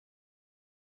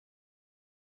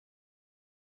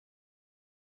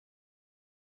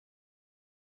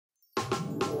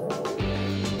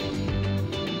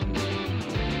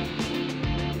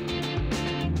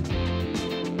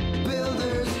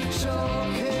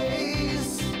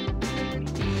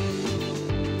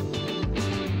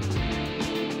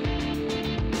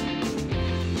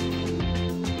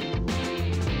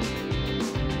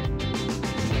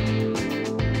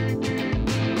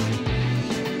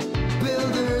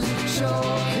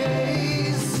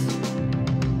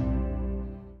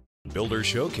Builder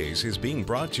Showcase is being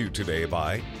brought to you today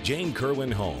by Jane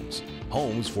Kerwin Homes,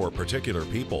 homes for particular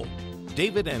people.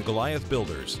 David and Goliath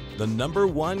Builders, the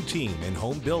 #1 team in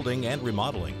home building and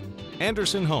remodeling.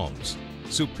 Anderson Homes,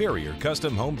 superior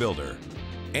custom home builder.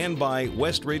 And by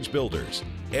Westridge Builders,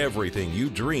 everything you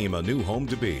dream a new home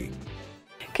to be.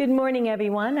 Good morning,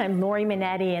 everyone. I'm Lori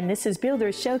Minetti, and this is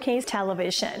Builder Showcase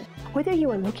Television. Whether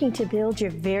you are looking to build your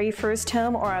very first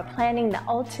home or are planning the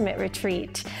ultimate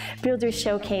retreat, Builder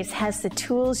Showcase has the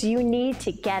tools you need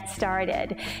to get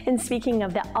started. And speaking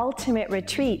of the ultimate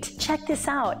retreat, check this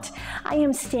out. I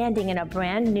am standing in a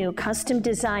brand new custom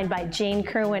design by Jane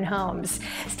Kerwin Homes.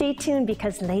 Stay tuned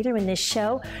because later in this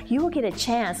show, you will get a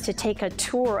chance to take a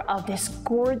tour of this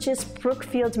gorgeous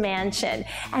Brookfield mansion.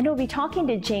 And we'll be talking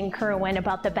to Jane Kerwin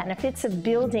about the benefits of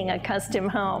building a custom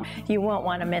home. You won't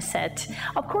want to miss it.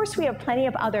 Of course, we have plenty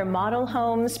of other model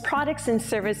homes, products, and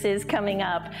services coming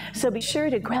up, so be sure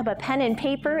to grab a pen and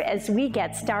paper as we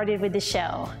get started with the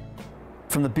show.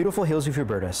 From the beautiful hills of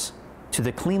Hubertus to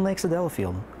the clean lakes of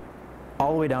Delafield,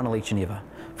 all the way down to Lake Geneva.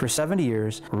 For 70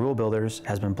 years, Rural Builders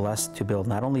has been blessed to build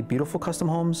not only beautiful custom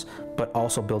homes, but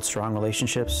also build strong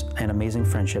relationships and amazing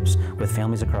friendships with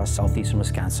families across southeastern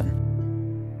Wisconsin.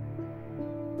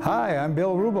 Hi, I'm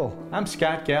Bill Rubel. I'm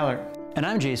Scott Gallert. And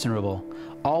I'm Jason Rubel.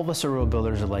 All of us at Rural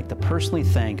Builders would like to personally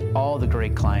thank all the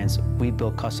great clients we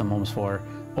built custom homes for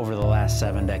over the last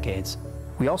 7 decades.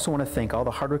 We also want to thank all the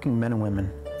hardworking men and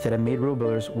women that have made Rural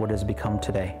Builders what it has become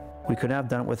today. We couldn't have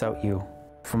done it without you.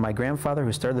 From my grandfather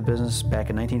who started the business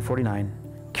back in 1949,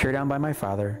 carried on by my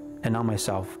father, and now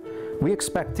myself, we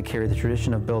expect to carry the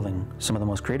tradition of building some of the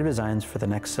most creative designs for the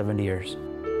next 70 years.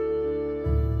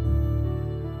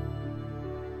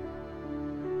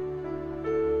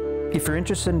 If you're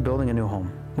interested in building a new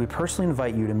home, we personally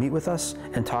invite you to meet with us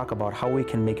and talk about how we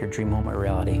can make your dream home a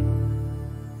reality.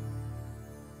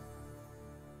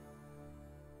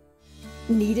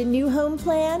 Need a new home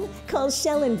plan? Call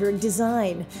Schellenberg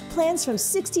Design. Plans from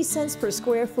 60 cents per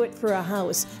square foot for a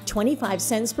house, 25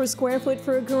 cents per square foot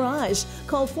for a garage.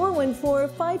 Call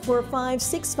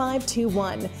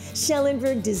 414-545-6521.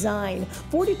 Schellenberg Design,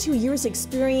 42 years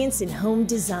experience in home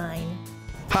design.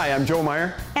 Hi, I'm Joe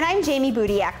Meyer. And I'm Jamie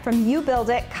Budiak from You Build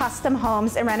It Custom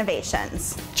Homes and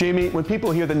Renovations. Jamie, when people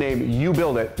hear the name You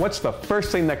Build It, what's the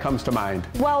first thing that comes to mind?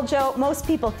 Well, Joe, most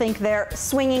people think they're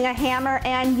swinging a hammer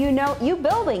and you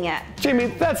building it. Jamie,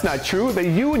 that's not true. The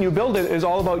You and You Build It is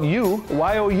all about you,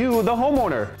 Y-O-U, the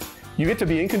homeowner. You get to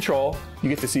be in control, you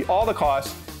get to see all the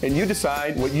costs, and you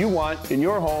decide what you want in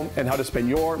your home and how to spend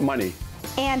your money.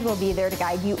 And we'll be there to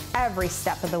guide you every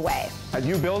step of the way. At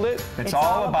You Build It, it's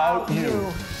all about you.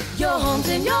 Your home's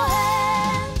in your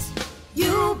hands.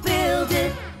 You build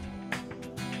it.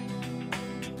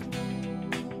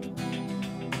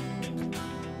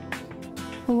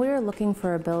 When we were looking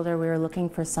for a builder, we were looking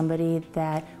for somebody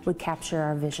that would capture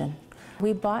our vision.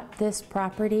 We bought this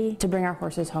property to bring our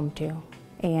horses home to.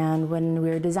 And when we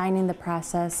were designing the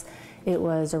process, it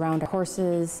was around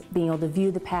horses, being able to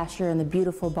view the pasture and the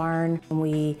beautiful barn.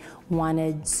 We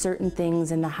wanted certain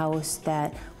things in the house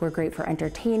that were great for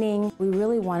entertaining. We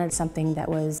really wanted something that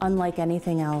was unlike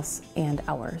anything else and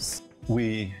ours.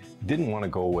 We didn't want to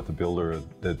go with a builder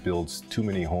that builds too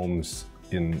many homes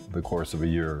in the course of a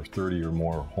year, 30 or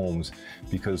more homes,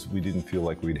 because we didn't feel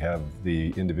like we'd have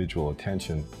the individual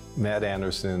attention. Matt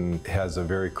Anderson has a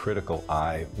very critical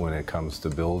eye when it comes to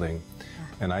building.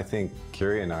 And I think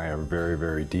Carrie and I are very,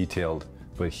 very detailed,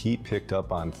 but he picked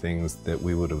up on things that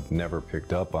we would have never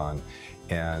picked up on.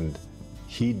 And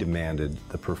he demanded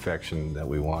the perfection that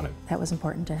we wanted. That was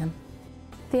important to him.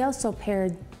 They also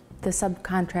paired the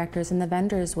subcontractors and the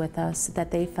vendors with us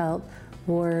that they felt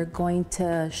were going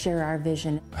to share our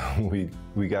vision. We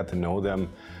got to know them.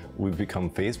 We've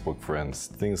become Facebook friends,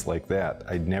 things like that.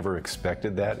 I never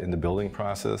expected that in the building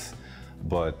process,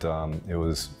 but it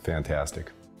was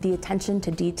fantastic. The attention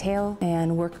to detail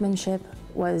and workmanship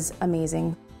was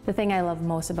amazing. The thing I love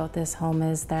most about this home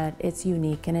is that it's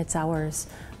unique and it's ours.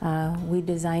 We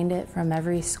designed it from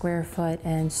every square foot,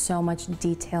 and so much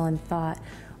detail and thought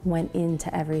went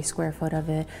into every square foot of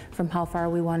it, from how far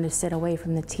we wanted to sit away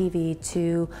from the TV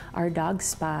to our dog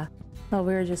spa. Well,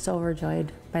 we were just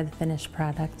overjoyed by the finished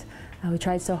product. We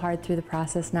tried so hard through the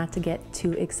process not to get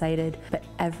too excited, but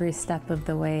every step of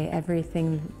the way,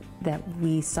 everything that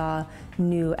we saw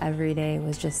new every day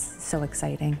was just so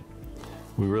exciting.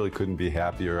 We really couldn't be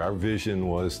happier. Our vision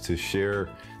was to share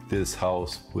this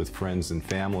house with friends and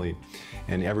family,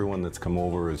 and everyone that's come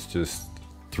over is just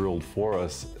thrilled for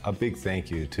us. A big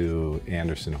thank you to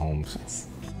Anderson Homes. Yes.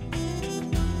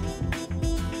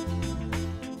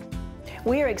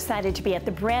 We are excited to be at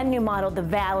the brand new model, the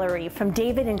Valerie, from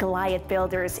David and Goliath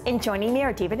Builders. And joining me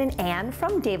are David and Ann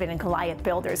from David and Goliath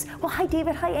Builders. Well, hi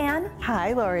David, hi Ann.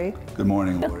 Hi Lori. Good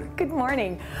morning, Lori. Good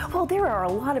morning. Well, there are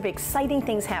a lot of exciting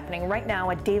things happening right now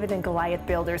at David and Goliath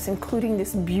Builders, including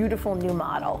this beautiful new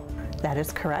model. That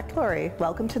is correct, Lori.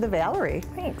 Welcome to the Valerie.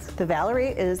 Thanks. The Valerie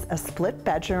is a split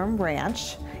bedroom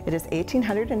ranch. It is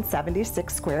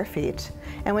 1,876 square feet.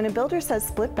 And when a builder says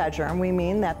split bedroom, we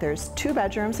mean that there's 2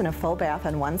 bedrooms and a full bath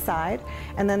on one side,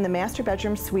 and then the master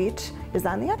bedroom suite is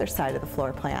on the other side of the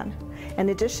floor plan. In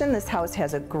addition, this house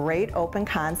has a great open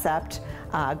concept,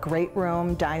 great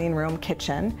room, dining room,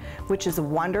 kitchen, which is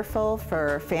wonderful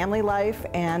for family life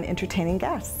and entertaining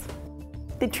guests.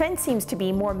 The trend seems to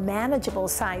be more manageable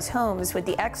size homes with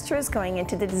the extras going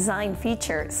into the design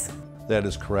features. That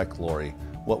is correct, Lori.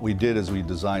 What we did is we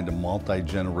designed a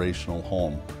multi-generational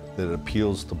home that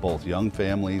appeals to both young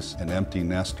families and empty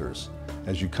nesters.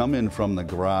 As you come in from the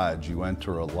garage, you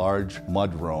enter a large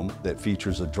mudroom that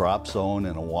features a drop zone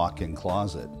and a walk-in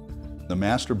closet. The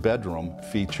master bedroom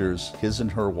features his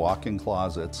and her walk-in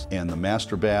closets, and the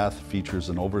master bath features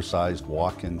an oversized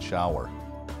walk-in shower.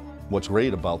 What's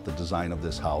great about the design of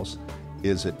this house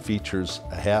is it features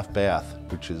a half bath,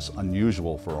 which is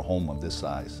unusual for a home of this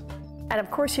size. And of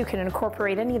course, you can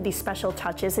incorporate any of these special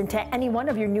touches into any one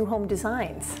of your new home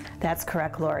designs. That's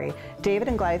correct, Lori. David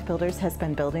and Goliath Builders has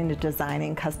been building and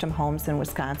designing custom homes in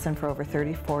Wisconsin for over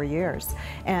 34 years.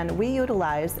 And we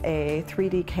utilize a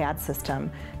 3D CAD system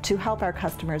to help our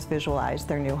customers visualize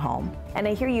their new home. And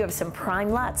I hear you have some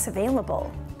prime lots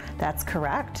available. That's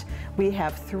correct. We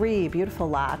have 3 beautiful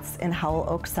lots in Howell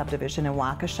Oak subdivision in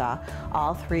Waukesha.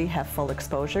 All 3 have full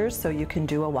exposures, so you can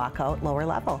do a walkout lower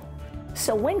level.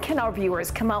 So when can our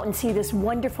viewers come out and see this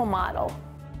wonderful model?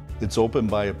 It's open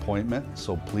by appointment,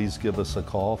 so please give us a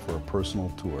call for a personal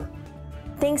tour.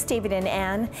 Thanks, David and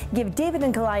Ann. Give David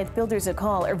and Goliath Builders a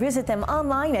call or visit them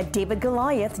online at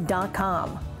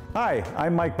davidgoliath.com. Hi,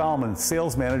 I'm Mike Baumann,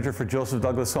 Sales Manager for Joseph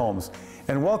Douglas Homes,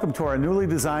 and welcome to our newly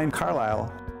designed Carlisle.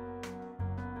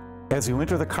 As you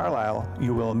enter the Carlisle,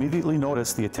 you will immediately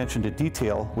notice the attention to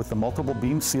detail with the multiple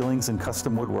beam ceilings and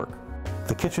custom woodwork.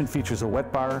 The kitchen features a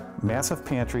wet bar, massive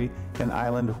pantry, and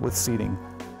island with seating.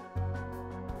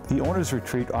 The owner's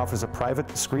retreat offers a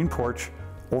private screen porch,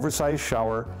 oversized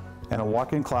shower, and a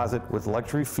walk-in closet with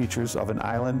luxury features of an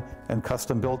island and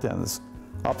custom built-ins.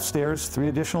 Upstairs, 3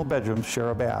 additional bedrooms share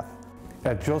a bath.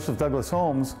 At Joseph Douglas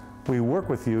Homes, we work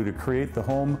with you to create the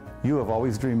home you have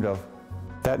always dreamed of.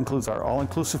 That includes our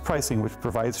all-inclusive pricing, which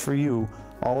provides for you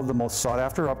all of the most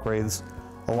sought-after upgrades,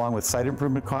 along with site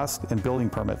improvement costs and building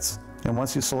permits. And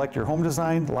once you select your home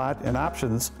design, lot, and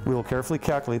options, we will carefully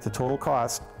calculate the total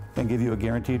cost and give you a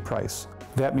guaranteed price.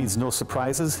 That means no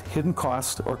surprises, hidden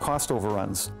costs, or cost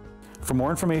overruns. For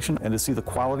more information and to see the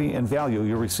quality and value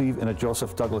you'll receive in a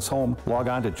Joseph Douglas home, log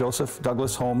on to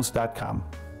josephdouglashomes.com.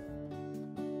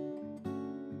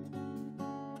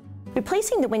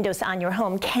 Replacing the windows on your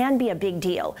home can be a big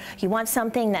deal. You want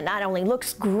something that not only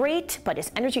looks great, but is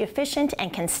energy efficient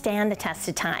and can stand the test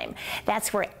of time.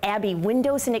 That's where Abbey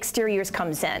Windows and Exteriors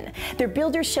comes in. Their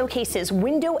Builder Showcase's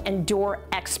window and door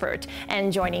expert.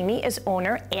 And joining me is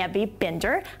owner Abby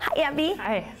Binder. Hi, Abby.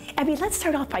 Hi. Abby, let's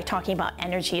start off by talking about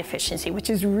energy efficiency, which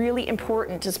is really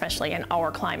important, especially in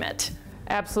our climate.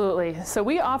 Absolutely. So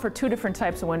we offer 2 different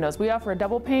types of windows. We offer a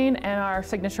double pane and our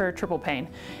signature triple pane.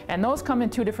 And those come in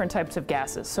 2 different types of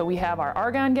gases. So we have our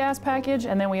argon gas package,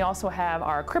 and then we also have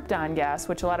our krypton gas,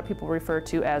 which a lot of people refer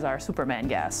to as our Superman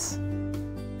gas.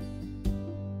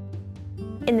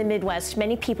 In the Midwest,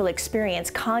 many people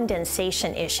experience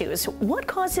condensation issues. What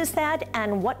causes that,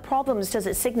 and what problems does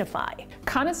it signify?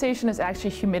 Condensation is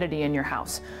actually humidity in your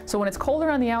house. So when it's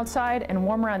colder on the outside and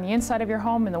warmer on the inside of your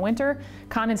home in the winter,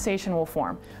 condensation will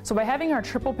form. So by having our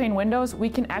triple pane windows, we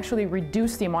can actually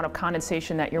reduce the amount of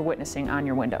condensation that you're witnessing on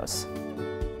your windows.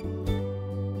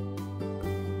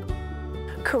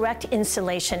 Correct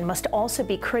installation must also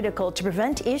be critical to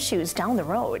prevent issues down the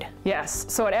road. Yes,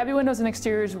 so at Abbey Windows and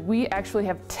Exteriors, we actually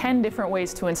have 10 different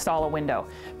ways to install a window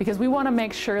because we want to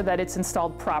make sure that it's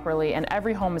installed properly, and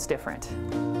every home is different.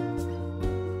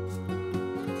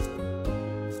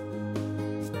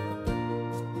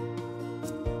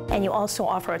 And you also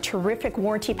offer a terrific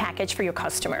warranty package for your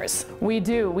customers. We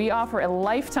do. We offer a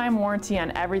lifetime warranty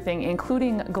on everything,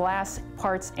 including glass,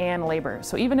 parts, and labor.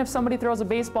 So even if somebody throws a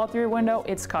baseball through your window,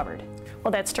 it's covered.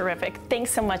 Well, that's terrific.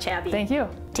 Thanks so much, Abby. Thank you.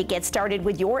 To get started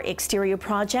with your exterior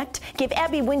project, give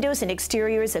Abby Windows and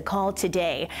Exteriors a call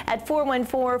today at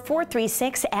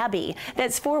 414-436-ABBY.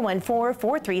 That's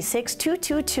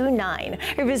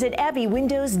 414-436-2229. Or visit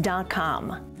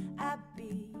abbywindows.com.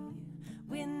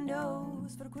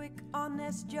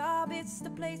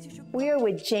 We are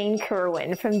with Jane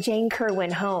Kerwin from Jane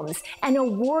Kerwin Homes, an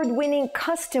award-winning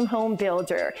custom home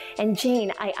builder. And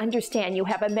Jane, I understand you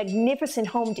have a magnificent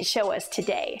home to show us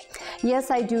today.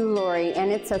 Yes, I do, Lori,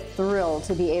 and it's a thrill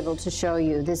to be able to show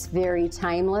you this very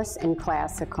timeless and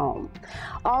classic home.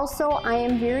 Also, I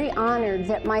am very honored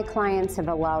that my clients have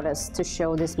allowed us to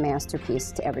show this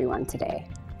masterpiece to everyone today.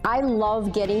 I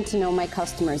love getting to know my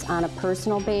customers on a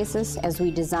personal basis as we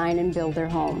design and build their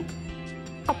home.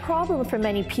 A problem for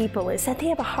many people is that they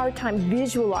have a hard time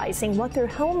visualizing what their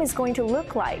home is going to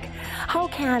look like. How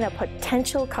can a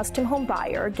potential custom home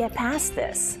buyer get past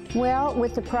this? Well,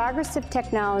 with the progress of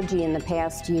technology in the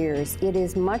past years, it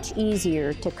is much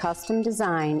easier to custom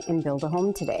design and build a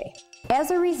home today.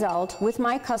 As a result, with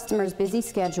my customers' busy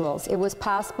schedules, it was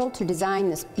possible to design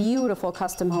this beautiful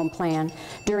custom home plan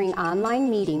during online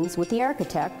meetings with the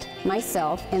architect,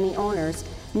 myself, and the owners,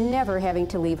 never having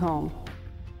to leave home.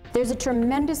 There's a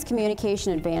tremendous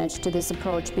communication advantage to this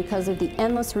approach because of the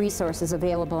endless resources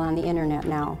available on the internet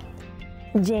now.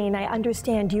 Jane, I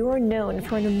understand you are known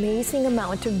for an amazing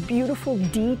amount of beautiful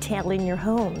detail in your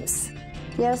homes.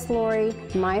 Yes, Lori,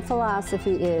 my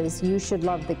philosophy is you should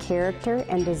love the character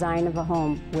and design of a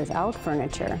home without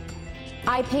furniture.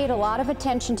 I paid a lot of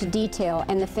attention to detail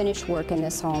and the finish work in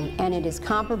this home, and it is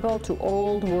comparable to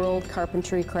old world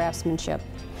carpentry craftsmanship.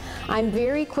 I'm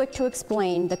very quick to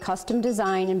explain the custom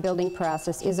design and building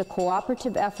process is a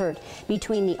cooperative effort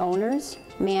between the owners,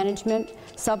 management,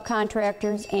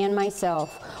 subcontractors, and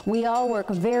myself. We all work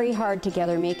very hard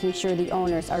together making sure the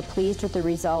owners are pleased with the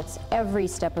results every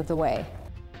step of the way.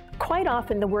 Quite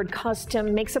often the word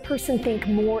custom makes a person think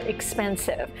more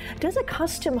expensive. Does a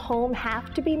custom home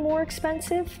have to be more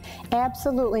expensive?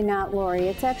 Absolutely not, Lori.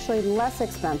 It's actually less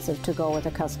expensive to go with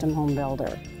a custom home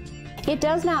builder. It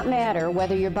does not matter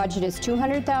whether your budget is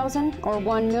 $200,000 or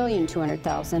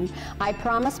 $1,200,000. I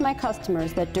promise my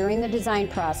customers that during the design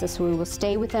process we will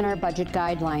stay within our budget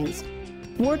guidelines.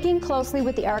 Working closely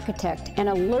with the architect and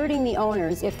alerting the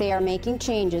owners if they are making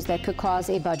changes that could cause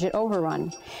a budget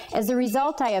overrun. As a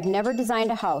result, I have never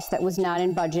designed a house that was not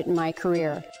in budget in my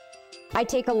career. I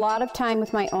take a lot of time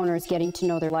with my owners getting to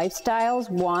know their lifestyles,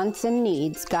 wants, and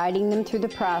needs, guiding them through the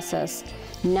process,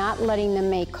 not letting them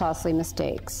make costly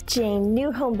mistakes. Jane,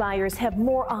 new home buyers have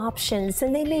more options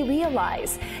than they may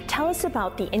realize. Tell us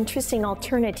about the interesting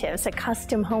alternatives a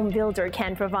custom home builder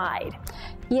can provide.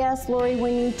 Yes, Lori,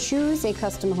 when you choose a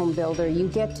custom home builder, you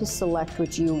get to select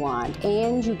what you want,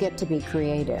 and you get to be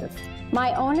creative.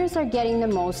 My owners are getting the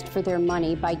most for their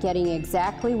money by getting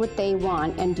exactly what they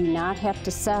want and do not have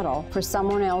to settle for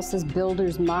someone else's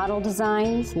builder's model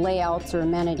designs, layouts, or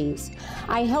amenities.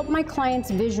 I help my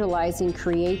clients visualize and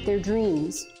create their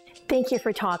dreams. Thank you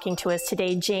for talking to us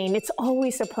today, Jane. It's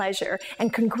always a pleasure,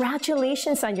 and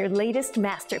congratulations on your latest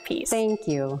masterpiece. Thank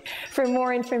you. For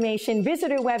more information,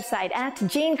 visit our website at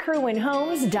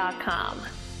janekerwinhomes.com.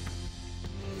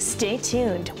 Stay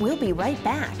tuned. We'll be right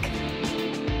back.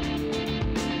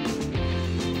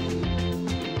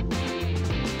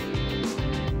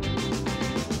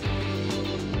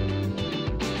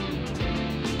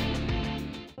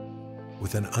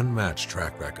 With an unmatched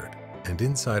track record and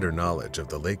insider knowledge of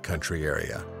the Lake Country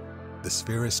area, the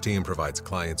Spheris team provides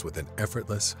clients with an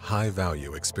effortless,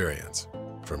 high-value experience.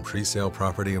 From pre-sale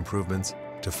property improvements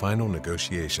to final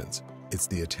negotiations, it's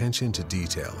the attention to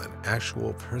detail and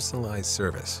actual personalized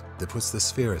service that puts the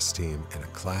Spheris team in a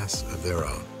class of their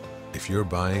own. If you're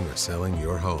buying or selling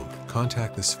your home,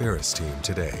 contact the Spheris team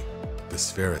today. The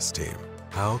Spheris team.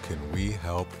 How can we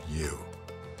help you?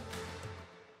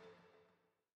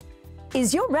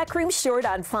 Is your rec room short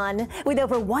on fun? With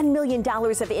over $1 million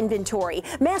of inventory,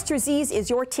 Master Z's is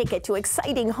your ticket to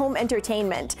exciting home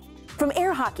entertainment. From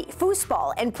air hockey,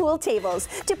 foosball, and pool tables,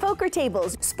 to poker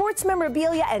tables, sports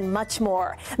memorabilia, and much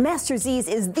more, Master Z's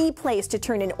is the place to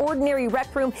turn an ordinary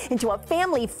rec room into a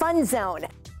family fun zone.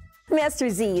 Master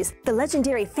Z's, the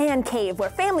legendary fan cave where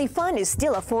family fun is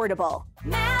still affordable.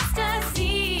 Master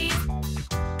Z's.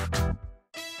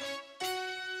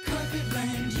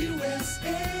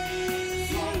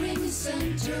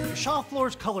 Shaw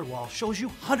Floors Color Wall shows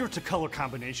you hundreds of color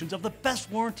combinations of the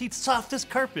best warranted, softest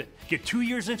carpet. Get 2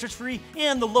 years interest-free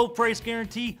and the low price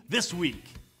guarantee this week.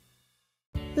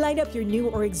 Light up your new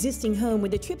or existing home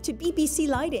with a trip to BBC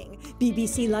Lighting.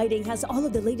 BBC Lighting has all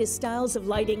of the latest styles of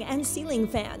lighting and ceiling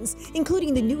fans,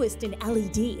 including the newest in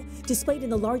LED, displayed in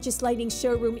the largest lighting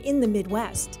showroom in the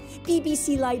Midwest.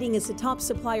 BBC Lighting is the top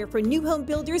supplier for new home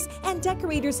builders and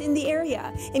decorators in the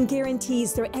area and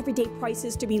guarantees their everyday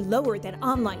prices to be lower than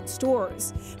online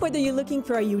stores. Whether you're looking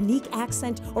for a unique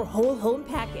accent or whole home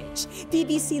package,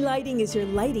 BBC Lighting is your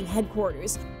lighting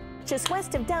headquarters. Just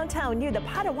west of downtown near the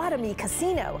Potawatomi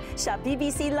Casino. Shop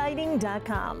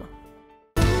bbclighting.com.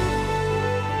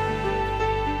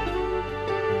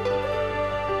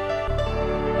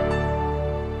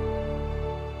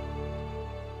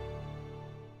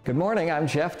 Good morning, I'm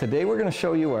Jeff. Today we're going to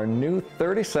show you our new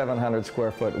 3,700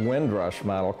 square foot Windrush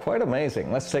model. Quite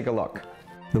amazing. Let's take a look.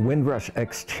 The Windrush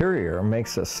exterior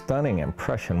makes a stunning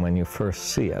impression when you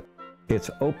first see it. It's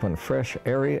open, fresh,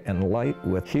 airy, and light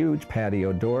with huge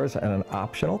patio doors and an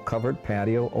optional covered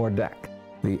patio or deck.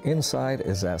 The inside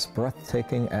is as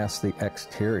breathtaking as the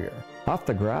exterior. Off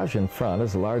the garage in front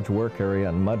is a large work area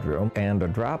and mudroom and a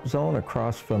drop zone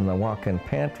across from the walk-in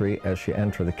pantry as you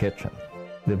enter the kitchen.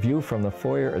 The view from the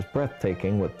foyer is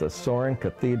breathtaking with the soaring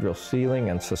cathedral ceiling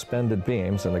and suspended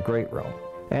beams in the great room.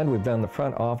 And we've done the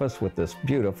front office with this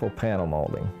beautiful panel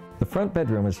molding. The front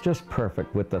bedroom is just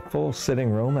perfect with the full sitting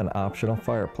room and optional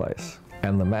fireplace.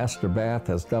 And the master bath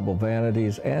has double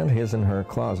vanities and his and her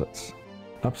closets.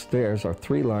 Upstairs are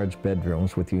 3 large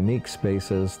bedrooms with unique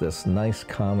spaces, this nice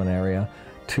common area,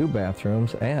 2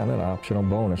 bathrooms, and an optional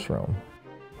bonus room.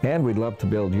 And we'd love to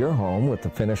build your home with the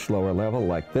finished lower level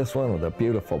like this one with a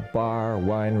beautiful bar,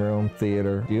 wine room,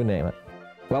 theater, you name it.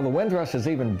 Well, the Windrush is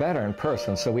even better in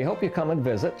person, so we hope you come and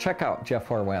visit. Check out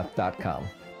jeffhorwath.com.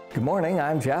 Good morning,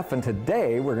 I'm Jeff, and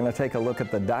today we're going to take a look at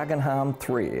the Dagenham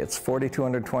 3. It's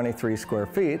 4,223 square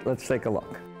feet. Let's take a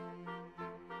look.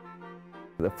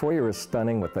 The foyer is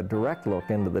stunning with a direct look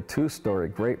into the 2-story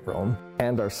great room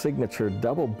and our signature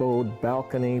double-bowed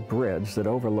balcony bridge that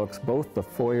overlooks both the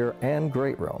foyer and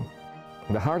great room.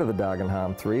 The heart of the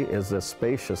Dagenham 3 is this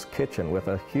spacious kitchen with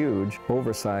a huge,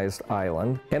 oversized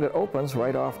island, and it opens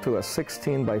right off to a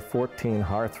 16 by 14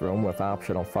 hearth room with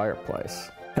optional fireplace.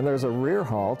 And there's a rear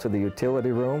hall to the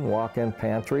utility room, walk-in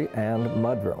pantry, and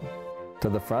mudroom. To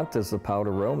the front is the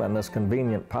powder room and this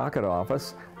convenient pocket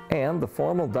office, and the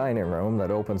formal dining room that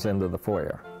opens into the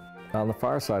foyer. On the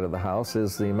far side of the house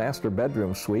is the master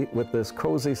bedroom suite with this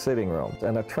cozy sitting room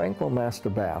and a tranquil master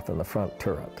bath in the front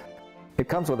turret. It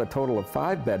comes with a total of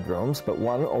 5 bedrooms, but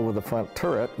one over the front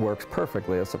turret works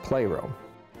perfectly as a playroom.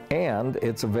 And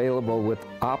it's available with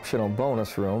optional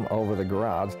bonus room over the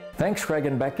garage. Thanks, Craig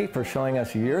and Becky, for showing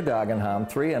us your Dagenham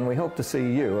 3, and we hope to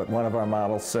see you at one of our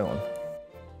models soon.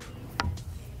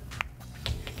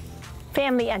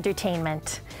 Family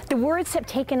entertainment. The words have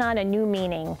taken on a new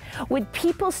meaning. With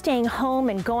people staying home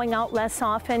and going out less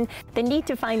often, the need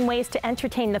to find ways to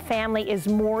entertain the family is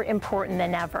more important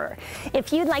than ever.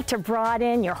 If you'd like to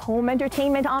broaden your home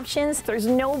entertainment options, there's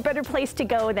no better place to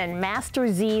go than Master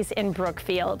Z's in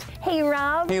Brookfield. Hey,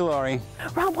 Rob. Hey, Lori.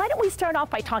 Rob, why don't we start off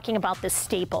by talking about the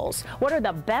staples? What are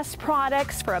the best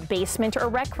products for a basement or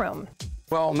rec room?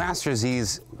 Well, Master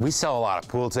Z's, we sell a lot of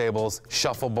pool tables,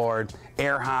 shuffleboard,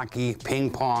 air hockey, ping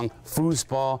pong,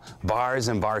 foosball, bars,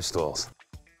 and bar stools.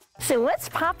 So what's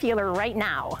popular right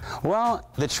now? Well,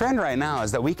 the trend right now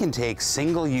is that we can take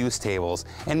single-use tables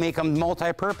and make them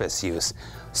multi-purpose use,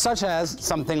 such as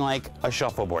something like a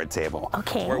shuffleboard table,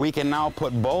 where we can now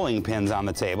put bowling pins on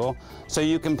the table so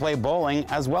you can play bowling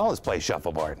as well as play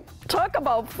shuffleboard. Talk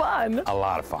about fun. A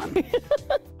lot of fun.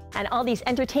 And all these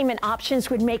entertainment options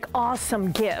would make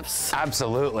awesome gifts.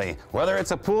 Absolutely. Whether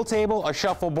it's a pool table, a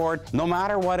shuffleboard, no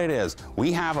matter what it is,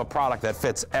 we have a product that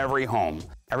fits every home.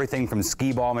 Everything from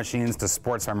skee ball machines to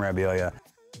sports memorabilia.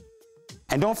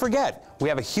 And don't forget, we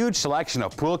have a huge selection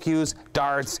of pool cues,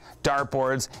 darts,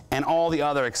 dartboards, and all the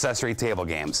other accessory table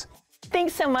games.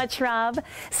 Thanks so much, Rob.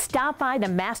 Stop by the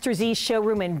Master Z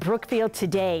showroom in Brookfield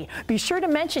today. Be sure to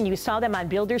mention you saw them on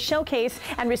Builder's Showcase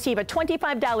and receive a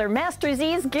 $25 Master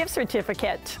Z's gift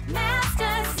certificate.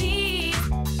 Master Z.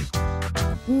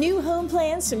 New home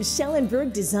plans from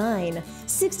Schellenberg Design.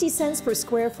 60 cents per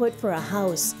square foot for a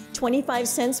house. 25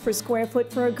 cents per square foot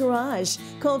for a garage.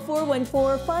 Call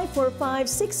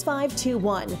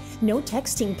 414-545-6521. No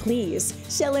texting, please.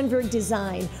 Schellenberg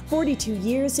Design, 42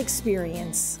 years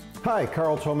experience. Hi,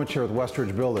 Carl Tomich here with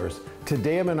Westridge Builders.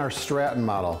 Today I'm in our Stratton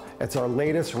model. It's our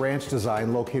latest ranch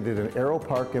design located in Arrow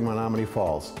Park in Menomonee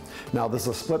Falls. Now this is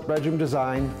a split bedroom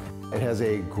design. It has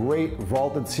a great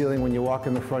vaulted ceiling when you walk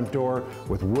in the front door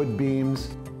with wood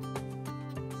beams.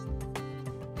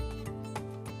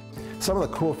 Some of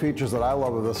the cool features that I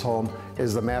love of this home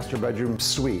is the master bedroom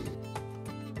suite.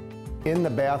 In the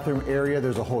bathroom area,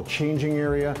 there's a whole changing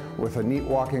area with a neat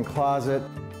walk-in closet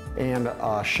and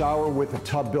a shower with a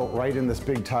tub built right in this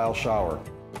big tile shower.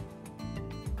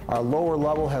 Our lower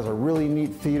level has a really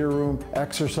neat theater room,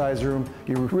 exercise room.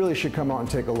 You really should come out and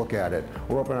take a look at it.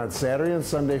 We're open on Saturday and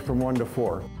Sunday from 1 to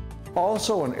 4.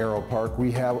 Also in Aero Park,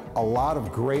 we have a lot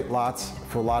of great lots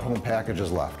for lot home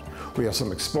packages left. We have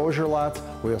some exposure lots,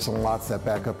 we have some lots that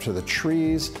back up to the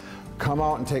trees. Come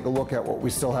out and take a look at what we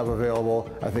still have available.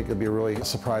 I think you'll be really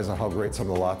surprised at how great some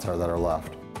of the lots are that are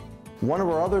left. One of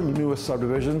our other newest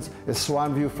subdivisions is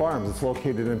Swan View Farms. It's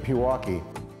located in Pewaukee.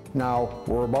 Now,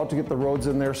 we're about to get the roads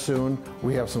in there soon.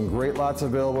 We have some great lots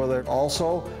available there.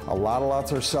 Also, a lot of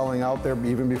lots are selling out there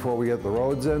even before we get the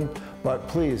roads in. But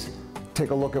please, take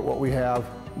a look at what we have.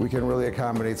 We can really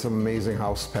accommodate some amazing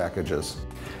house packages.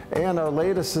 And our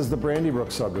latest is the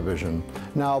Brandybrook subdivision.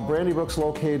 Now, Brandybrook's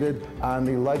located on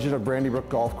the Legend of Brandybrook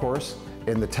Golf Course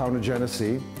in the town of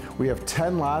Genesee. We have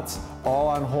 10 lots, all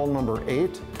on hole number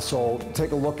 8. So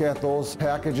take a look at those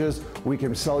packages. We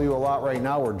can sell you a lot right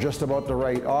now. We're just about to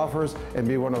write offers and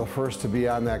be one of the first to be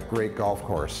on that great golf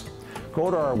course.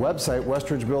 Go to our website,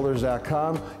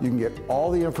 westridgebuilders.com. You can get all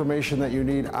the information that you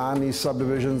need on these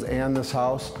subdivisions and this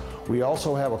house. We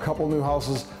also have a couple new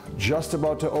houses just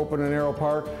about to open in Aero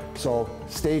Park, so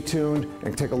stay tuned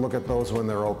and take a look at those when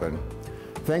they're open.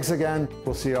 Thanks again.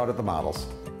 We'll see you out at the models.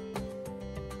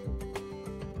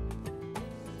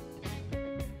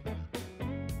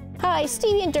 Hi,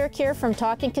 Stevie and Dirk here from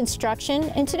Talking Construction,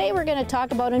 and today we're going to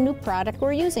talk about a new product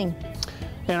we're using.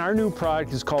 And our new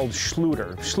product is called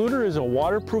Schluter. Schluter is a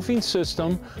waterproofing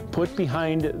system put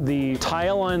behind the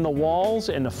tile on the walls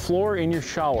and the floor in your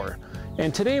shower.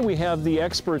 And today we have the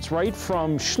experts right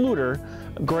from Schluter,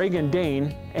 Greg and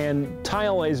Dane, and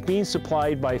tile is being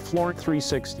supplied by Floor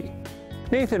 360.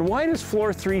 Nathan, why does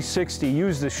Floor 360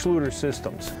 use the Schluter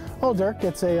systems? Well, Dirk,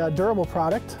 it's a durable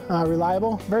product,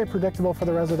 reliable, very predictable for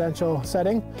the residential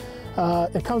setting.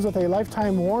 It comes with a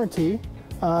lifetime warranty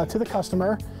to the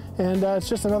customer, and it's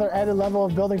just another added level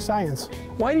of building science.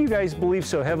 Why do you guys believe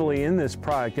so heavily in this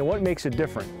product, and what makes it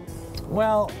different?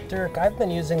 Well, Dirk, I've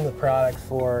been using the product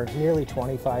for nearly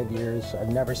 25 years. I've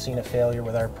never seen a failure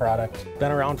with our product.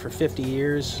 Been around for 50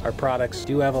 years. Our products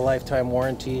do have a lifetime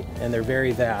warranty, and they're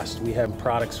very vast. We have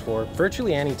products for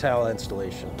virtually any tile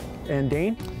installation. And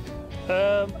Dane?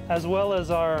 As well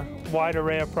as our wide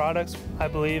array of products, I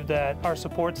believe that our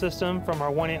support system from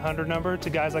our 1-800 number to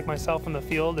guys like myself in the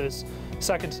field is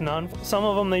second to none. Some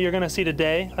of them that you're going to see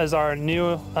today is our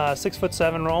new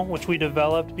 6'7" roll, which we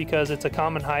developed because it's a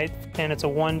common height and it's a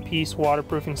one-piece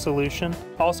waterproofing solution.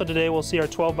 Also today we'll see our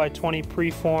 12x20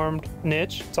 preformed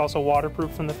niche. It's also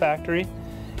waterproof from the factory.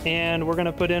 And we're going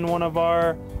to put in one of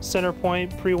our center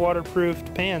point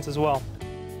pre-waterproofed pans as well.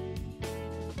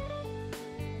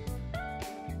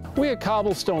 We at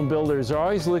Cobblestone Builders are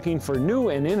always looking for new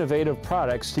and innovative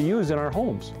products to use in our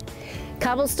homes.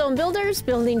 Cobblestone Builders,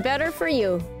 building better for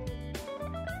you.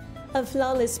 A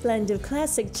flawless blend of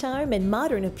classic charm and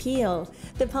modern appeal,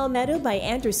 the Palmetto by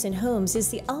Anderson Homes is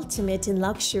the ultimate in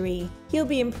luxury. You'll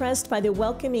be impressed by the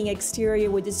welcoming exterior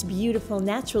with its beautiful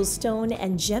natural stone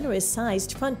and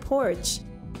generous-sized front porch.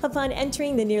 Upon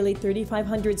entering the nearly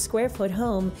 3,500 square foot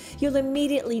home, you'll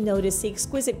immediately notice the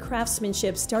exquisite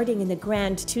craftsmanship starting in the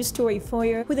grand 2-story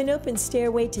foyer with an open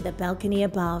stairway to the balcony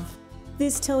above.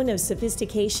 This tone of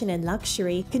sophistication and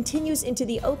luxury continues into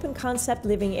the open concept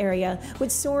living area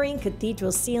with soaring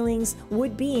cathedral ceilings,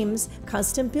 wood beams,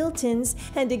 custom built-ins,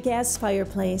 and a gas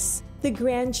fireplace. The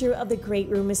grandeur of the great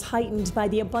room is heightened by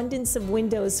the abundance of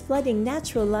windows flooding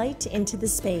natural light into the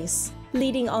space.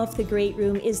 Leading off the great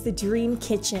room is the Dream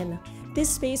Kitchen. This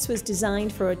space was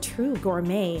designed for a true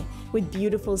gourmet, with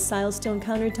beautiful silestone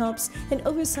countertops, an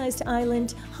oversized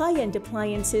island, high-end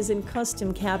appliances, and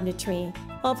custom cabinetry.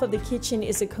 Off of the kitchen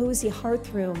is a cozy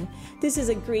hearth room. This is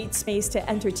a great space to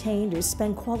entertain or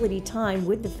spend quality time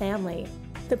with the family.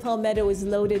 The Palmetto is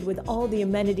loaded with all the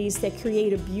amenities that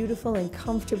create a beautiful and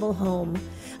comfortable home.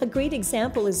 A great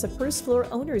example is the first floor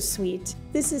owner's suite.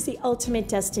 This is the ultimate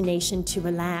destination to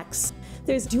relax.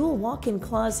 There's dual walk-in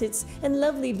closets and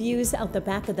lovely views out the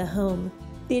back of the home.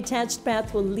 The attached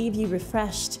bath will leave you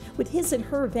refreshed with his and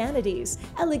her vanities,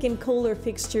 elegant Kohler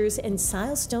fixtures, and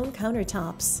silestone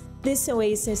countertops. This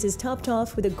oasis is topped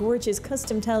off with a gorgeous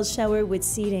custom tile shower with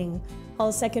seating.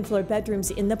 All second-floor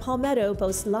bedrooms in the Palmetto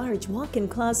boast large walk-in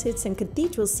closets and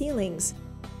cathedral ceilings.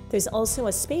 There's also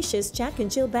a spacious Jack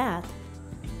and Jill bath.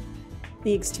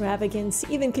 The extravagance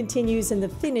even continues in the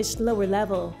finished lower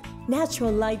level.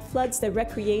 Natural light floods the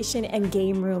recreation and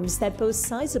game rooms that boast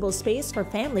sizable space for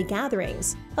family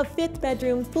gatherings. A 5th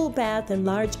bedroom, full bath, and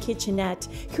large kitchenette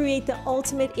create the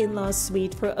ultimate in-law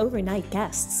suite for overnight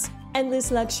guests. Endless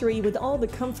luxury with all the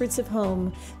comforts of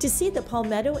home. To see the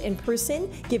Palmetto in person,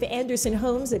 give Anderson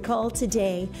Homes a call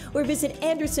today or visit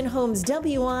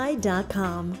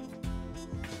AndersonHomesWI.com.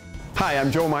 Hi,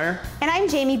 I'm Joe Meyer. And I'm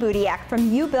Jamie Budiak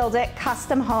from You Build It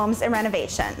Custom Homes and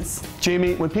Renovations.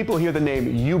 Jamie, when people hear the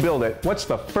name You Build It, what's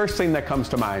the first thing that comes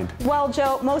to mind? Well,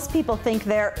 Joe, most people think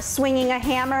they're swinging a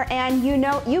hammer and you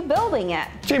building it.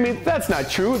 Jamie, that's not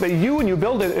true. The You and You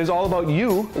Build It is all about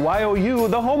you, Y-O-U,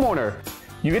 the homeowner.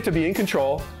 You get to be in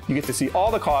control, you get to see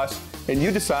all the costs, and you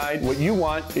decide what you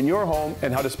want in your home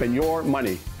and how to spend your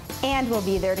money. And we'll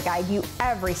be there to guide you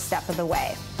every step of the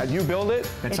way. At You Build It,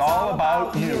 it's all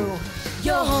about you.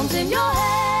 Your home's in your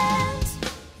hands.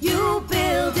 You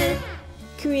build it.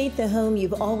 Create the home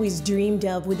you've always dreamed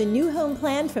of with a new home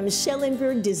plan from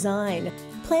Schellenberg Design.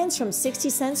 Plans from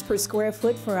 60 cents per square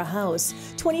foot for a house,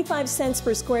 25 cents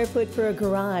per square foot for a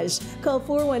garage. Call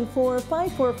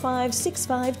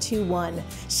 414-545-6521.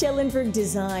 Schellenberg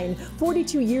Design,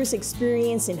 42 years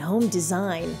experience in home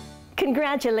design.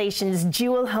 Congratulations,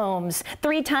 Jewel Homes,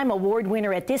 3-time award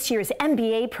winner at this year's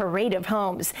MBA Parade of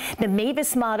Homes. The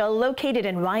Mavis model, located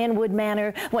in Ryanwood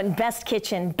Manor, won Best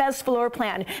Kitchen, Best Floor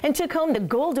Plan, and took home the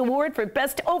Gold Award for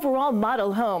Best Overall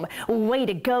Model Home. Way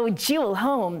to go, Jewel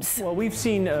Homes. Well, we've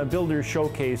seen Builders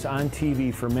Showcase on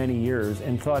TV for many years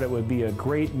and thought it would be a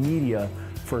great media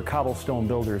for cobblestone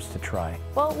builders to try.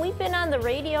 Well, we've been on the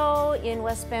radio in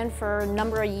West Bend for a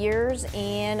number of years,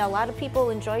 and a lot of people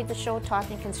enjoyed the show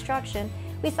Talking Construction.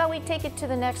 We thought we'd take it to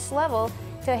the next level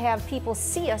to have people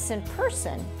see us in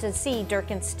person, to see Dirk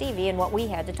and Stevie and what we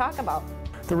had to talk about.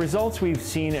 The results we've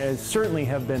seen certainly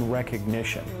have been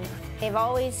recognition. They've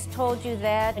always told you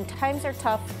that when times are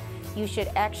tough, you should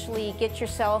actually get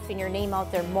yourself and your name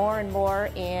out there more and more,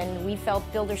 and we felt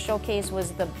Builder Showcase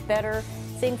was the better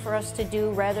thing for us to do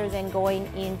rather than going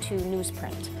into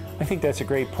newsprint. I think that's a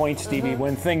great point, Stevie.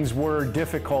 When things were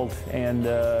difficult and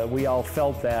we all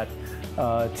felt that,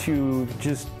 to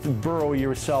just burrow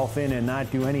yourself in and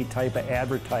not do any type of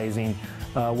advertising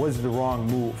was the wrong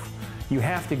move. You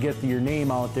have to get your name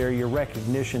out there, your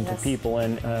recognition to people,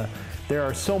 and there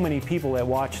are so many people that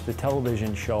watch the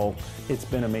television show. It's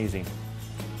been amazing.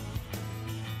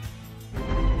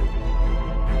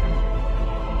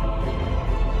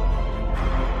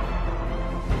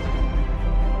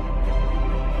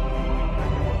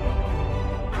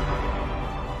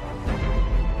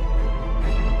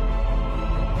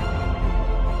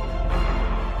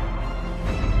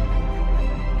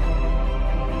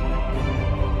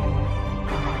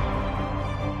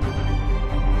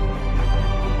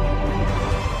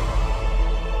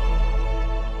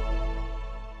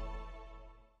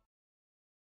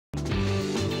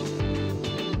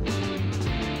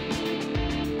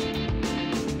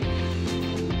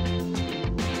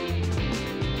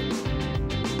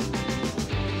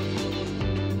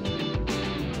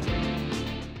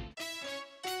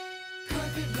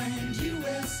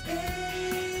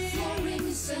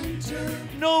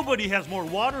 Nobody has more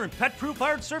water and pet-proof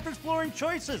hard surface flooring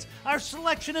choices. Our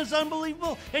selection is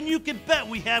unbelievable, and you can bet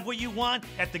we have what you want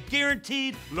at the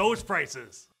guaranteed lowest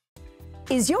prices.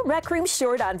 Is your rec room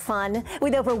short on fun?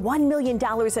 With over $1 million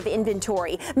of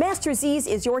inventory, Master Z's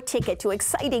is your ticket to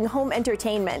exciting home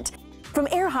entertainment. From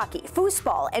air hockey,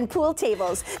 foosball, and pool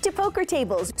tables to poker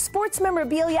tables, sports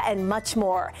memorabilia, and much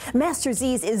more, Master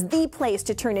Z's is the place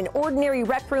to turn an ordinary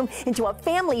rec room into a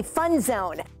family fun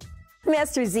zone.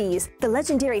 Master Z's, the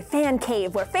legendary fan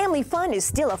cave where family fun is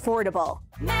still affordable.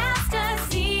 Master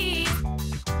Z's.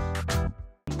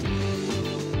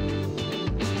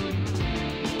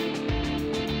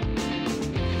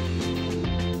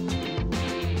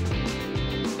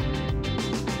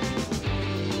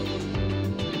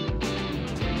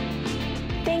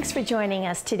 Thanks for joining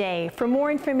us today. For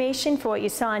more information for what you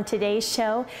saw on today's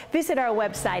show, visit our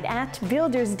website at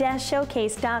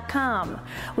builders-showcase.com.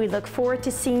 We look forward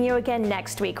to seeing you again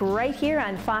next week right here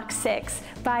on Fox 6.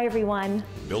 Bye, everyone.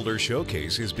 Builder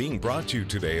Showcase is being brought to you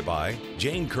today by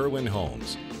Jane Kerwin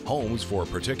Homes, homes for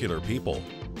particular people.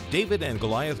 David and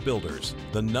Goliath Builders,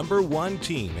 the #1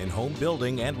 team in home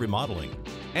building and remodeling.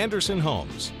 Anderson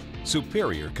Homes,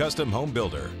 superior custom home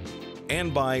builder.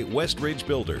 And by Westridge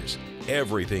Builders,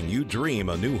 everything you dream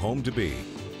a new home to be.